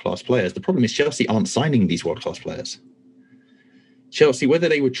alongside world-class players. The problem is Chelsea aren't signing these world-class players. Chelsea, whether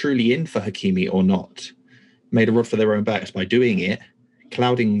they were truly in for Hakimi or not, made a rod for their own backs by doing it,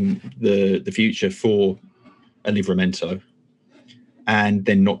 clouding the future for a Livramento, and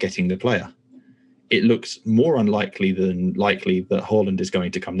then not getting the player. It looks more unlikely than likely that Haaland is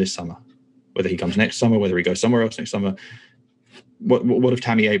going to come this summer. Whether he comes next summer, whether he goes somewhere else next summer. What of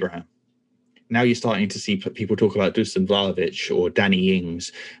Tammy Abraham? Now you're starting to see people talk about Dusan Vlahovic or Danny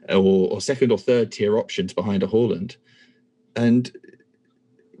Ings or second or third tier options behind a Haaland. And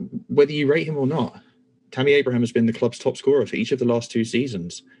whether you rate him or not, Tammy Abraham has been the club's top scorer for each of the last 2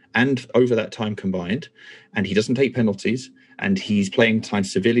 seasons and over that time combined. And he doesn't take penalties, and his playing time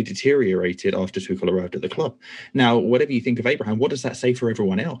severely deteriorated after Tuchel arrived at the club. Now, whatever you think of Abraham, what does that say for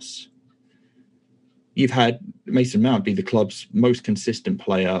everyone else? You've had Mason Mount be the club's most consistent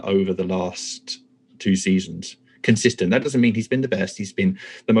player over the last 2 seasons. Consistent. That doesn't mean he's been the best. He's been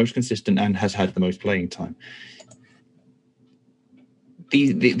the most consistent and has had the most playing time.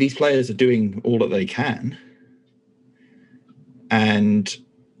 These players are doing all that they can, and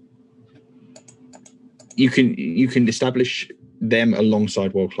you can establish them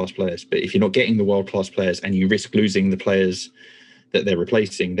alongside world-class players. But if you're not getting the world-class players and you risk losing the players that they're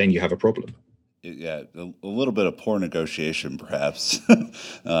replacing, then you have a problem. Yeah, a little bit of poor negotiation, perhaps,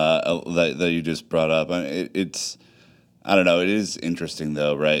 that you just brought up. I mean, I don't know. It is interesting,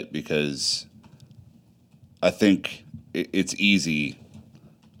 though, right? Because I think it's easy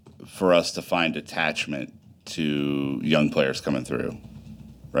for us to find attachment to young players coming through,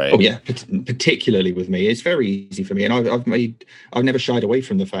 right? Oh yeah, particularly with me, it's very easy for me, and I've never shied away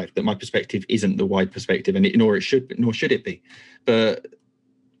from the fact that my perspective isn't the wide perspective, and nor should it be. But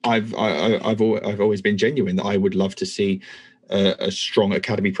I've always been genuine that I would love to see a strong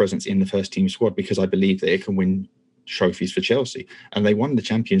academy presence in the first team squad, because I believe that it can win trophies for Chelsea, and they won the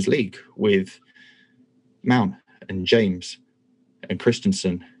Champions League with Mount and James and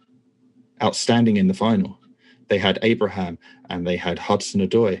Christensen outstanding in the final. They had Abraham, and they had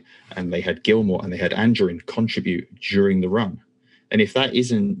Hudson-Odoi, and they had Gilmour, and they had Anjorin contribute during the run. And if that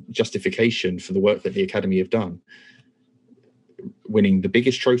isn't justification for the work that the academy have done, winning the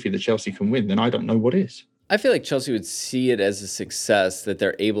biggest trophy that Chelsea can win, then I don't know what is. I feel like Chelsea would see it as a success that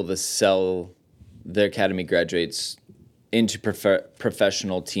they're able to sell their academy graduates into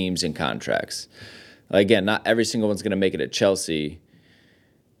professional teams and contracts. Again, not every single one's going to make it at Chelsea,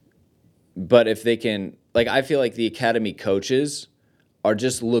 but if they can, like, I feel like the academy coaches are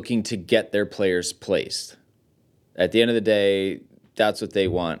just looking to get their players placed. At the end of the day, that's what they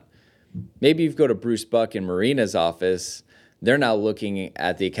want. Maybe you go to Bruce Buck in Marina's office, they're now looking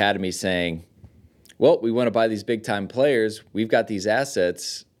at the academy saying, well, we want to buy these big-time players. We've got these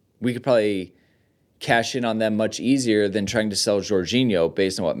assets. We could probably cash in on them much easier than trying to sell Jorginho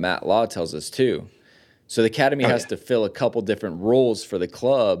based on what Matt Law tells us too. So the academy has to fill a couple different roles for the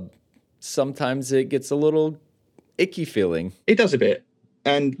club. Sometimes it gets a little icky feeling. It does a bit.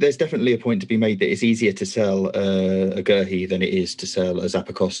 And there's definitely a point to be made that it's easier to sell a Gurhi than it is to sell a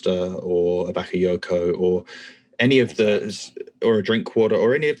Zappacosta or a Bakayoko or any of or a Drinkwater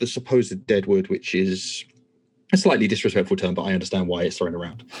or any of the supposed deadwood, which is a slightly disrespectful term, but I understand why it's thrown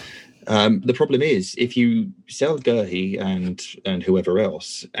around. The problem is, if you sell Gurhi and whoever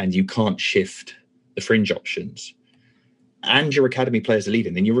else, and you can't shift the fringe options, and your academy players are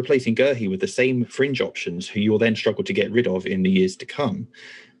leaving, then you're replacing Gurhi with the same fringe options who you'll then struggle to get rid of in the years to come,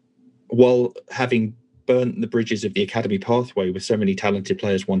 while having burnt the bridges of the academy pathway with so many talented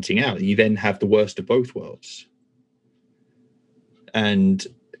players wanting out. You then have the worst of both worlds. And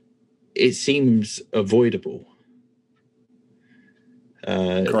it seems avoidable.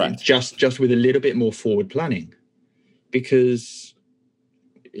 Correct. Just with a little bit more forward planning. Because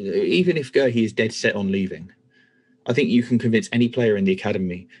even if Gurhi is dead set on leaving, I think you can convince any player in the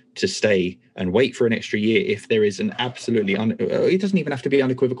academy to stay and wait for an extra year if there is an absolutely it doesn't even have to be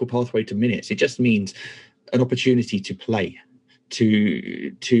unequivocal pathway to minutes. It just means an opportunity to play,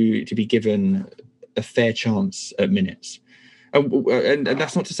 to be given a fair chance at minutes. And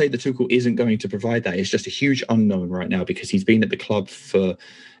that's not to say that Tuchel isn't going to provide that. It's just a huge unknown right now because he's been at the club for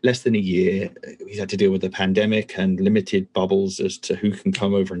less than a year. He's had to deal with the pandemic and limited bubbles as to who can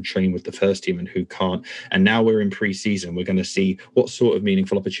come over and train with the first team and who can't. And now we're in pre-season. We're going to see what sort of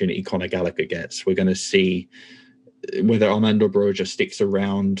meaningful opportunity Conor Gallagher gets. We're going to see whether Armando Broja sticks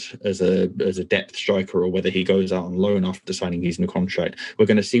around as a depth striker or whether he goes out on loan after signing his new contract. We're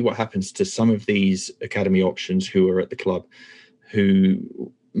going to see what happens to some of these academy options who are at the club,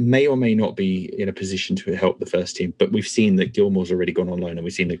 who may or may not be in a position to help the first team. But we've seen that Gilmore's already gone on loan, and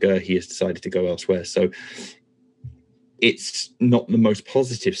we've seen that Guehi has decided to go elsewhere. So it's not the most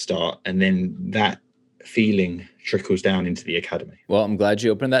positive start, and then that feeling trickles down into the academy. Well, I'm glad you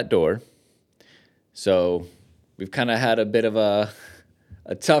opened that door. So we've kind of had a bit of a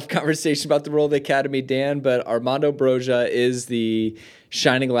tough conversation about the role of the academy, Dan, but Armando Broja is the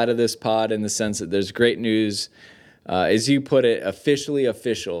shining light of this pod in the sense that there's great news, as you put it, officially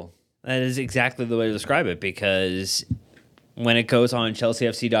official. That is exactly the way to describe it, because when it goes on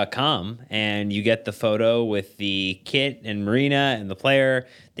chelseafc.com and you get the photo with the kit and Marina and the player,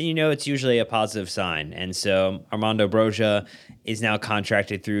 then you know it's usually a positive sign. And so Armando Broja is now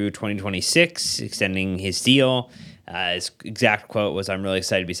contracted through 2026, extending his deal. His exact quote was, "I'm really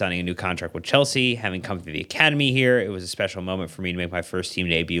excited to be signing a new contract with Chelsea. Having come through the academy here, it was a special moment for me to make my first team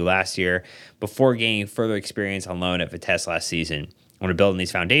debut last year before gaining further experience on loan at Vitesse last season. I want to build on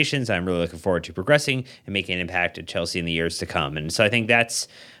these foundations. I'm really looking forward to progressing and making an impact at Chelsea in the years to come." And so I think that's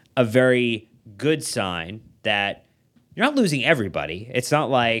a very good sign that you're not losing everybody. It's not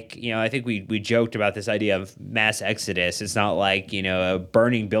like, I think we joked about this idea of mass exodus. It's not like, a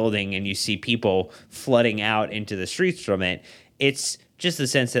burning building and you see people flooding out into the streets from it. It's just the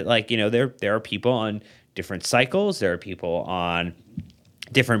sense that, there are people on different cycles. There are people on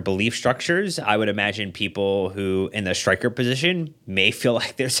different belief structures. I would imagine people who in the striker position may feel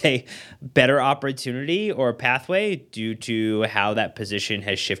like there's a better opportunity or pathway due to how that position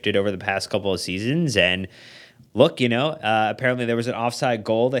has shifted over the past couple of seasons. And look, apparently there was an offside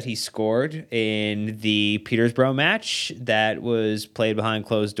goal that he scored in the Petersburg match that was played behind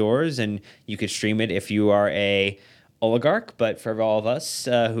closed doors, and you could stream it if you are a oligarch. But for all of us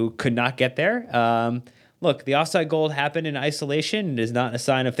who could not get there, look, the offside goal happened in isolation. It is not a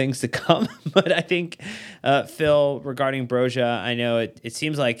sign of things to come. But I think, Phil, regarding Broja, I know it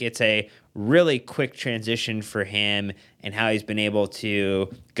seems like it's a really quick transition for him and how he's been able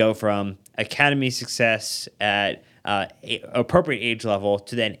to go from academy success at appropriate age level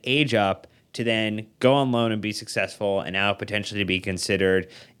to then age up to then go on loan and be successful, and now potentially to be considered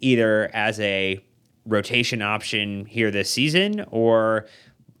either as a rotation option here this season or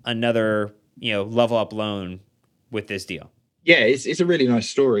another level up loan with this deal. Yeah, it's a really nice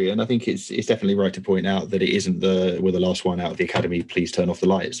story, and I think it's definitely right to point out that it isn't we're the last one out of the academy, please turn off the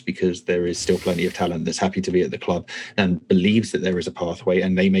lights, because there is still plenty of talent that's happy to be at the club and believes that there is a pathway,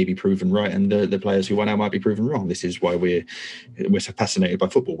 and they may be proven right, and the players who won out might be proven wrong. This is why we're so fascinated by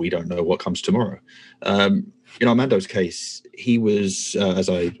football. We don't know what comes tomorrow. In Armando's case, he was, as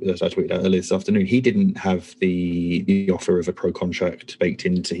I tweeted out earlier this afternoon, he didn't have the offer of a pro contract baked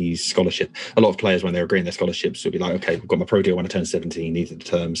into his scholarship. A lot of players, when they're agreeing their scholarships, will be like, okay, we've got my pro deal when I turn 17, these are the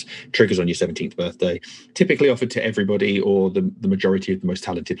terms, triggers on your 17th birthday, typically offered to everybody or the majority of the most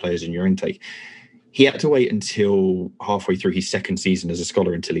talented players in your intake. He had to wait until halfway through his second season as a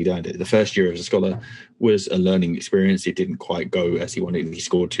scholar until he'd earned it. The first year as a scholar was a learning experience. It didn't quite go as he wanted. He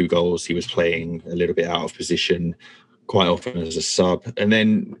scored 2 goals. He was playing a little bit out of position, quite often as a sub. And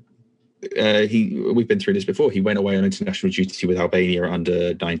then we've been through this before. He went away on international duty with Albania at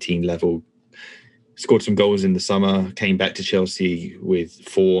under 19 level, scored some goals in the summer, came back to Chelsea with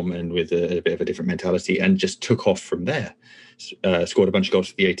form and with a bit of a different mentality, and just took off from there. Scored a bunch of goals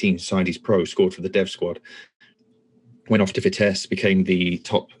for the 18, signed his pro, scored for the dev squad, went off to Vitesse, became the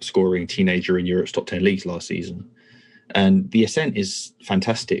top scoring teenager in Europe's top 10 leagues last season. And the ascent is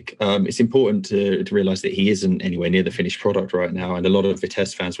fantastic. It's important to realise that he isn't anywhere near the finished product right now. And a lot of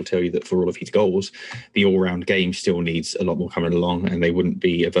Vitesse fans will tell you that for all of his goals, the all-round game still needs a lot more coming along, and they wouldn't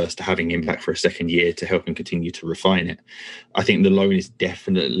be averse to having him back for a second year to help him continue to refine it. I think the loan is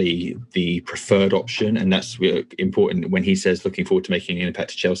definitely the preferred option, and that's important when he says looking forward to making an impact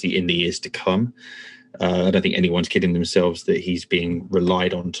to Chelsea in the years to come. I don't think anyone's kidding themselves that he's being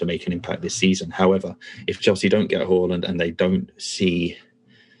relied on to make an impact this season. However, if Chelsea don't get Haaland and they don't see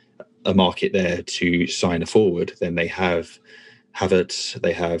a market there to sign a forward, then they have Havertz,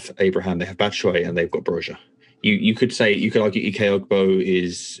 they have Abraham, they have Batshuayi, and they've got Broja. You could argue Ike Ogbo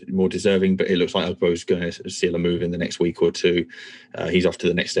is more deserving, but it looks like Ogbo's going to seal a move in the next week or two. He's off to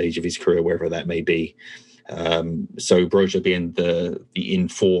the next stage of his career, wherever that may be. So Broja being the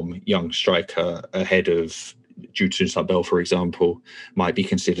in-form young striker ahead of Jutsu Sabel, for example, might be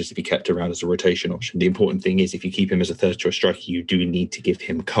considered to be kept around as a rotation option. The important thing is if you keep him as a third choice striker, you do need to give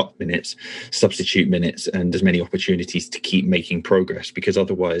him cut minutes, substitute minutes, and as many opportunities to keep making progress, because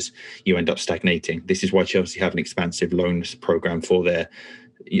otherwise you end up stagnating. This is why Chelsea have an expansive loans program for their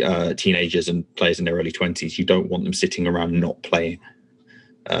teenagers and players in their early 20s. You don't want them sitting around not playing.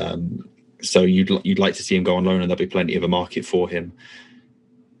 So you'd like to see him go on loan, and there'll be plenty of a market for him.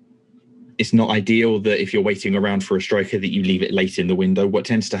 It's not ideal that if you're waiting around for a striker that you leave it late in the window. What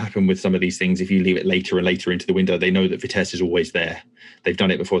tends to happen with some of these things, if you leave it later and later into the window, they know that Vitesse is always there. They've done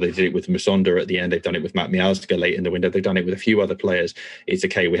it before. They did it with Musonda at the end. They've done it with Matt Miazga late in the window. They've done it with a few other players. It's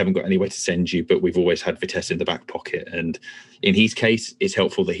okay, we haven't got anywhere to send you, but we've always had Vitesse in the back pocket. And in his case, it's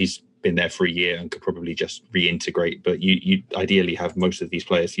helpful that he's been there for a year and could probably just reintegrate. But you ideally have most of these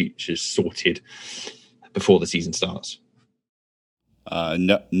players' futures sorted before the season starts.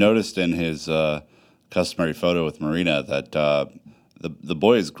 Noticed in his customary photo with Marina that the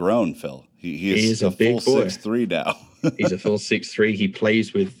boy is grown, Phil. He is a full 6'3" now. He's a full 6'3". He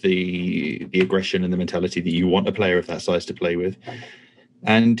plays with the aggression and the mentality that you want a player of that size to play with.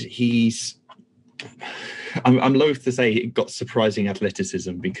 And he's, I'm loath to say, got surprising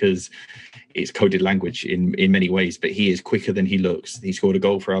athleticism because it's coded language in many ways, but he is quicker than he looks. He scored a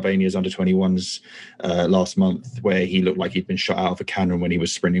goal for Albania's under-21s last month where he looked like he'd been shot out of a cannon when he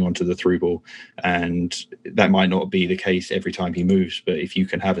was sprinting onto the through ball. And that might not be the case every time he moves, but if you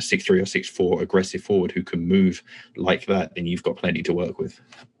can have a 6'3" or 6'4" aggressive forward who can move like that, then you've got plenty to work with.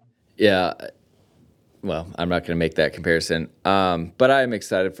 Yeah. Well, I'm not going to make that comparison, but I'm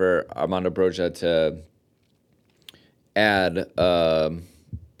excited for Armando Broja to add,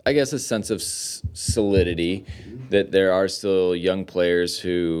 I guess, a sense of solidity, that there are still young players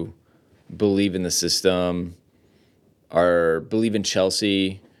who believe in the system, believe in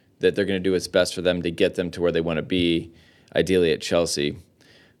Chelsea, that they're going to do what's best for them to get them to where they want to be, ideally at Chelsea.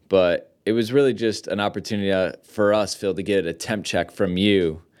 But it was really just an opportunity for us, Phil, to get a temp check from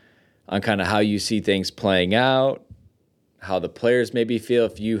you on kind of how you see things playing out, how the players maybe feel,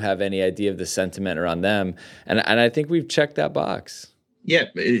 if you have any idea of the sentiment around them. And I think we've checked that box. Yeah,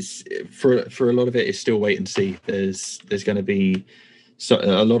 it's for a lot of it, it's still wait and see. There's going to be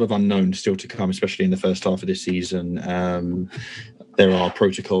a lot of unknowns still to come, especially in the first half of this season. There are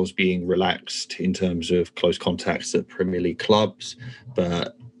protocols being relaxed in terms of close contacts at Premier League clubs,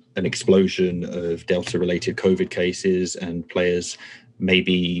 but an explosion of Delta-related COVID cases and players may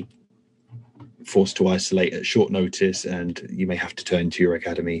be forced to isolate at short notice, and you may have to turn to your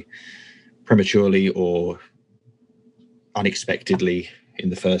academy prematurely or unexpectedly in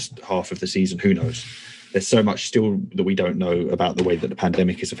the first half of the season. Who knows? There's so much still that we don't know about the way that the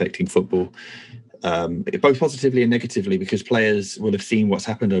pandemic is affecting football, both positively and negatively, because players will have seen what's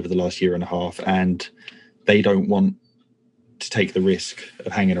happened over the last year and a half, and they don't want to take the risk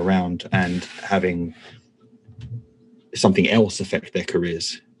of hanging around and having something else affect their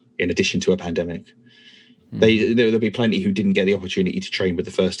careers in addition to a pandemic. There'll be plenty who didn't get the opportunity to train with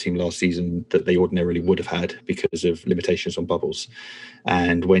the first team last season that they ordinarily would have had because of limitations on bubbles.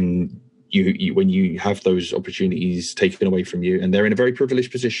 And when you have those opportunities taken away from you, and they're in a very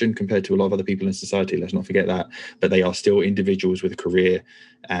privileged position compared to a lot of other people in society, let's not forget that, but they are still individuals with a career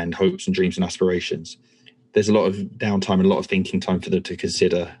and hopes and dreams and aspirations. There's a lot of downtime and a lot of thinking time for them to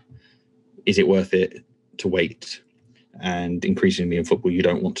consider, is it worth it to wait? And increasingly in football, you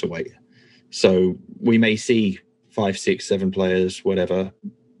don't want to wait. So we may see 5, 6, 7 players, whatever,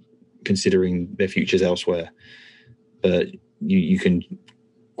 considering their futures elsewhere. But you can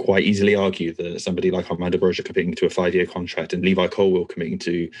quite easily argue that somebody like Armando Broja committing to a 5-year contract and Levi Colwill committing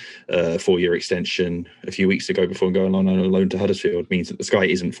to a 4-year extension a few weeks ago before going on a loan to Huddersfield means that the sky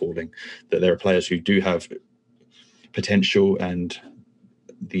isn't falling, that there are players who do have potential and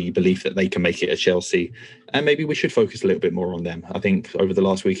the belief that they can make it at Chelsea, and maybe we should focus a little bit more on them. I think over the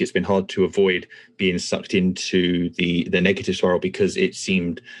last week it's been hard to avoid being sucked into the negative spiral, because it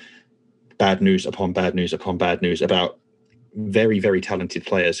seemed bad news upon bad news upon bad news about very, very talented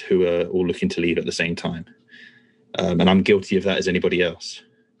players who are all looking to leave at the same time. And I'm guilty of that as anybody else.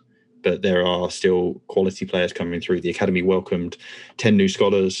 But there are still quality players coming through. The academy welcomed 10 new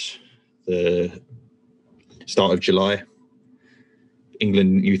scholars the start of July.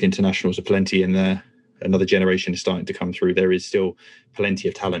 England youth internationals are plenty in there. Another generation is starting to come through. There is still plenty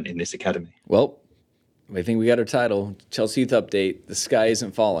of talent in this academy. Well, I think we got our title, Chelsea Youth Update. The sky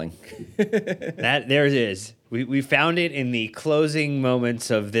isn't falling. There it is. We found it in the closing moments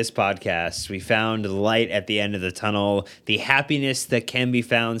of this podcast. We found the light at the end of the tunnel, the happiness that can be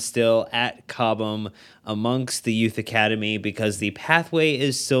found still at Cobham amongst the youth academy, because the pathway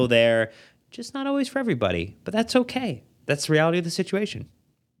is still there just not always for everybody. But that's okay. That's the reality of the situation.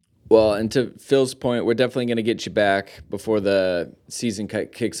 Well, and to Phil's point, we're definitely going to get you back before the season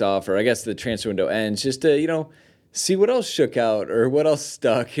kicks off, or I guess the transfer window ends, just to, see what else shook out or what else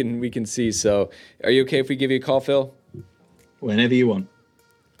stuck, and we can see. So are you okay if we give you a call, Phil? Whenever you want.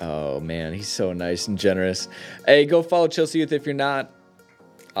 Oh, man, he's so nice and generous. Hey, go follow Chelsea Youth if you're not.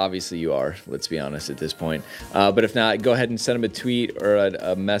 Obviously you are, let's be honest at this point. But if not, go ahead and send him a tweet or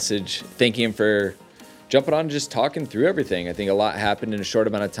a message thanking him for jumping on and just talking through everything. I think a lot happened in a short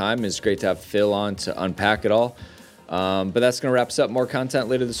amount of time. It's great to have Phil on to unpack it all. But that's going to wrap us up. More content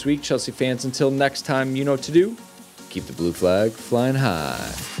later this week. Chelsea fans, until next time, you know what to do. Keep the blue flag flying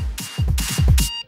high.